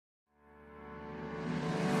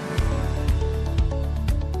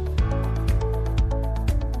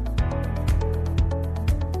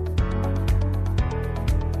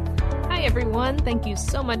everyone. Thank you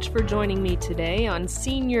so much for joining me today on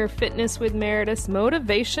Senior Fitness with Meredith's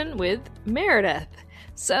Motivation with Meredith.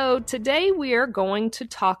 So today we are going to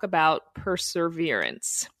talk about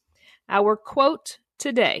perseverance. Our quote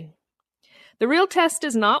today: "The real test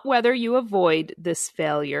is not whether you avoid this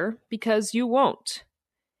failure, because you won't.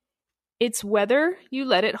 It's whether you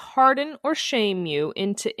let it harden or shame you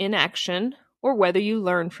into inaction, or whether you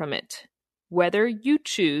learn from it, whether you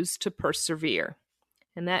choose to persevere."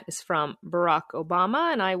 And that is from Barack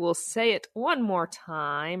Obama, and I will say it one more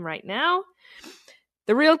time right now.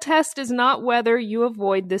 The real test is not whether you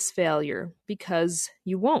avoid this failure, because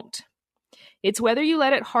you won't. It's whether you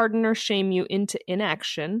let it harden or shame you into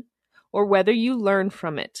inaction, or whether you learn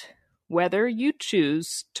from it, whether you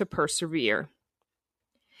choose to persevere.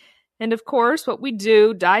 And of course, what we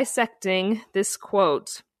do dissecting this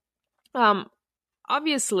quote,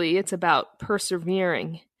 obviously it's about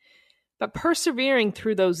persevering. But persevering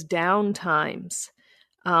through those down times,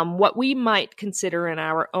 what we might consider in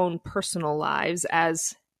our own personal lives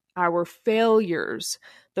as our failures,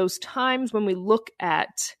 those times when we look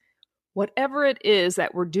at whatever it is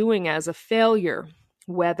that we're doing as a failure,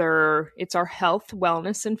 whether it's our health,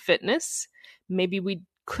 wellness, and fitness. Maybe we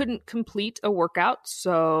couldn't complete a workout,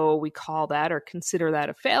 so we call that or consider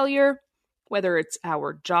that a failure. Whether it's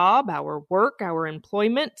our job, our work, our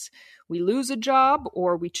employment, we lose a job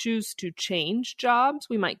or we choose to change jobs,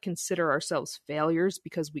 we might consider ourselves failures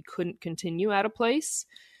because we couldn't continue at a place.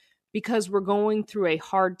 Because we're going through a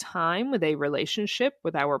hard time with a relationship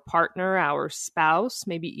with our partner, our spouse,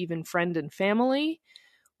 maybe even friend and family,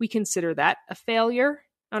 we consider that a failure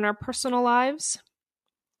on our personal lives.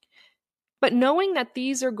 But knowing that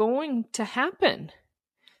these are going to happen,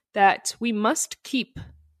 that we must keep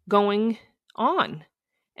going on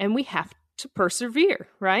and we have to persevere,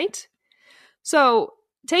 right? So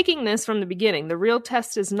taking this from the beginning, the real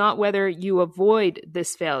test is not whether you avoid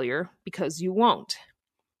this failure, because you won't.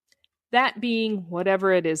 That being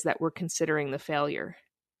whatever it is that we're considering the failure.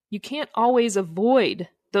 You can't always avoid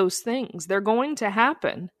those things. They're going to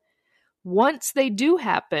happen. Once they do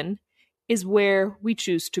happen is where we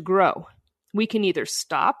choose to grow. We can either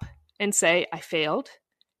stop and say, I failed,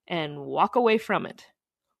 and walk away from it.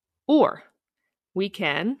 Or we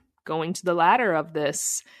can, going to the latter of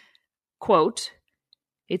this quote,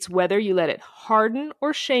 it's whether you let it harden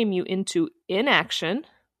or shame you into inaction,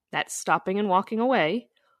 that's stopping and walking away,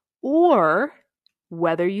 or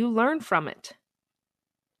whether you learn from it,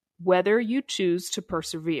 whether you choose to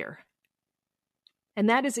persevere. And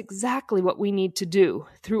that is exactly what we need to do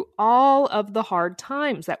through all of the hard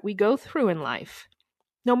times that we go through in life.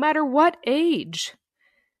 No matter what age,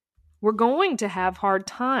 we're going to have hard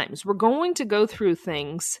times. We're going to go through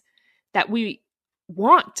things that we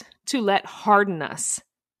want to let harden us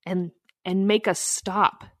and make us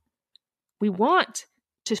stop. We want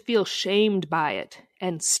to feel shamed by it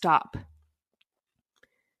and stop.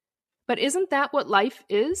 But isn't that what life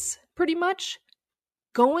is, pretty much?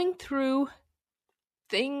 Going through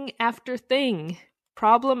thing after thing,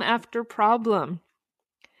 problem after problem.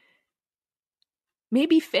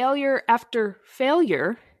 Maybe failure after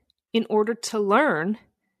failure, in order to learn,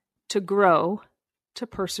 to grow, to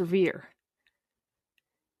persevere.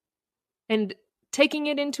 And taking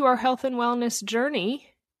it into our health and wellness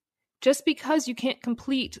journey, just because you can't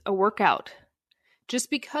complete a workout, just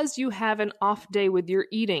because you have an off day with your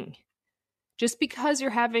eating, just because you're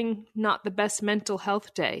having not the best mental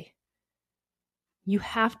health day, you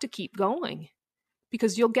have to keep going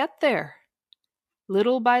because you'll get there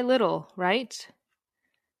little by little, right?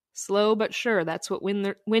 Slow but sure, that's what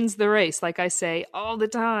wins the race, like I say all the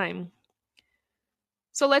time.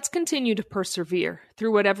 So let's continue to persevere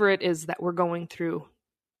through whatever it is that we're going through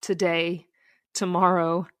today,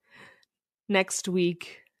 tomorrow, next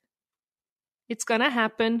week. It's going to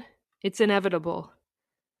happen. It's inevitable.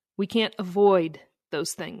 We can't avoid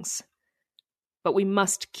those things, but we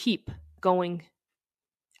must keep going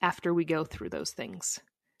after we go through those things.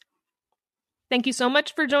 Thank you so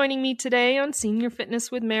much for joining me today on Senior Fitness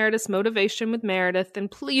with Meredith's Motivation with Meredith. And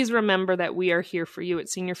please remember that we are here for you at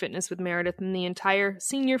Senior Fitness with Meredith and the entire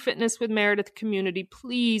Senior Fitness with Meredith community.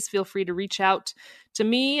 Please feel free to reach out to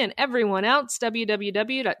me and everyone else,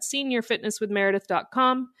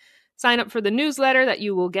 www.seniorfitnesswithmeredith.com. Sign up for the newsletter that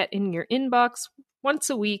you will get in your inbox once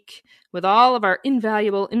a week with all of our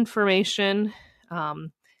invaluable information.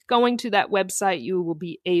 Going to that website, you will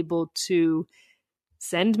be able to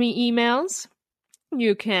send me emails.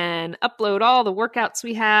 You can upload all the workouts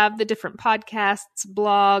we have, the different podcasts,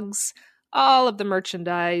 blogs, all of the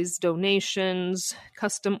merchandise, donations,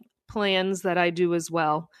 custom plans that I do as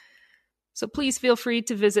well. So please feel free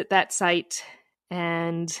to visit that site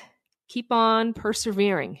and keep on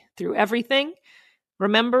persevering through everything,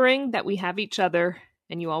 remembering that we have each other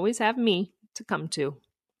and you always have me to come to.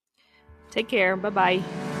 Take care. Bye-bye.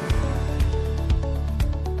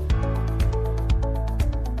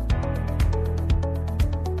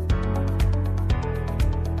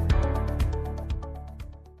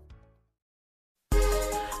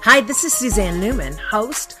 Hi, this is Suzanne Newman,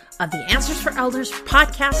 host of the Answers for Elders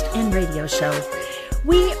podcast and radio show.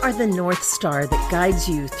 We are the North Star that guides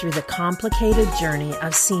you through the complicated journey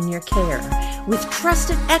of senior care with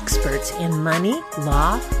trusted experts in money,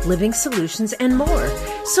 law, living solutions, and more.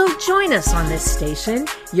 So join us on this station,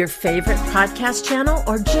 your favorite podcast channel,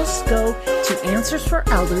 or just go to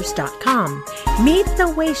AnswersForElders.com. Meet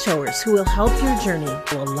the Wayshowers who will help your journey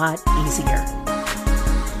go a lot easier.